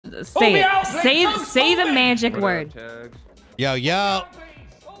Say it. Say the magic word. Yo. You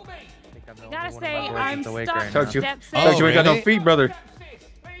gotta say I'm stuck. Tuggz, Step six. Oh, you ain't got no really? feet, brother.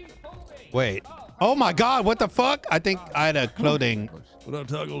 Wait. Oh my God! What the fuck? I think I had a clothing What up,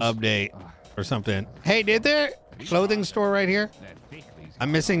 Tuggz? update or something. Hey, did there clothing store right here?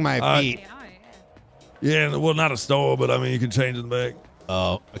 I'm missing my feet. Yeah, well, not a store, but I mean, you can change them back.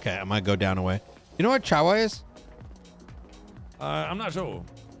 Oh, okay. I might go down a way. You know what Chawa is? I'm not sure.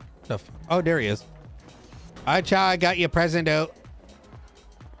 Oh, there he is. All right, Chawa, I got you a present out.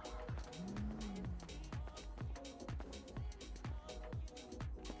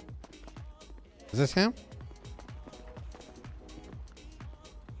 Is this him?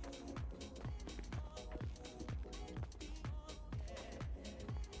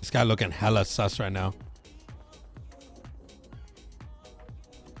 This guy looking hella sus right now.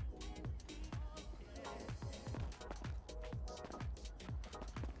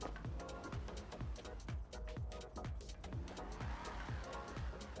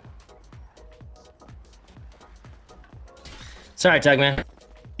 Sorry, Tug, man.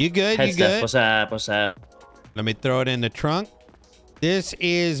 You good? Head You stuff. good? What's up? What's up? Let me throw it in the trunk. This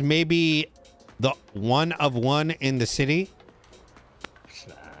is maybe the one of one in the city.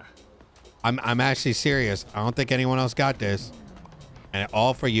 I'm actually serious. I don't think anyone else got this. And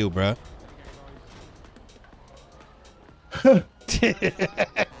all for you, bro.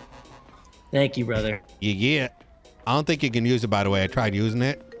 Thank you, brother. Yeah. I don't think you can use it, by the way. I tried using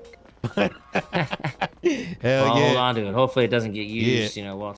it. Hell Well, yeah. hold on to it. Hopefully it doesn't get used, Yeah. you know, while